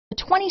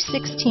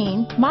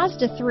2016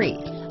 Mazda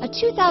 3. A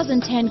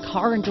 2010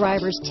 Car and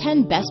Driver's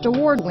 10 Best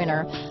Award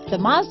winner, the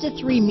Mazda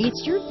 3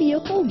 meets your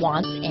vehicle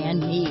wants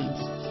and needs.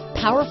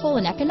 Powerful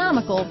and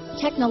economical,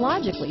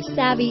 technologically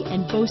savvy,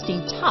 and boasting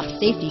top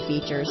safety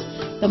features,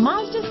 the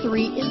Mazda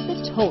 3 is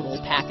the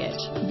total package.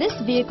 This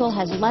vehicle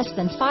has less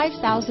than 5,000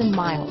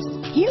 miles.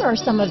 Here are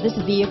some of this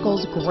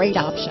vehicle's great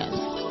options: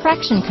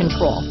 traction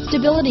control,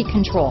 stability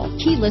control,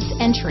 keyless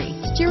entry,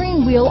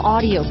 steering wheel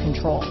audio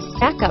controls,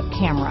 backup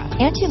camera,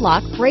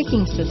 anti-lock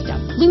braking system,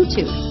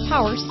 Bluetooth,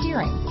 power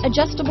steering,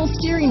 adjustable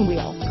steering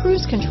wheel,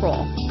 cruise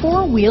control,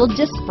 four-wheel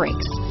disc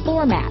brakes,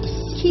 floor mats,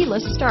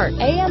 keyless start,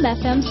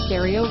 AM/FM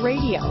stereo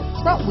radio,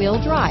 front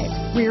wheel drive,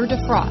 rear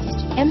defrost,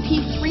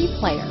 MP3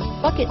 player,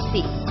 bucket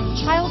seats,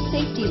 child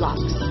safety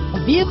locks.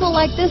 A vehicle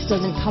like this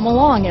doesn't come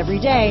along every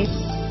day.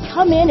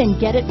 Come in and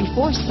get it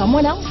before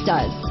someone else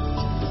does.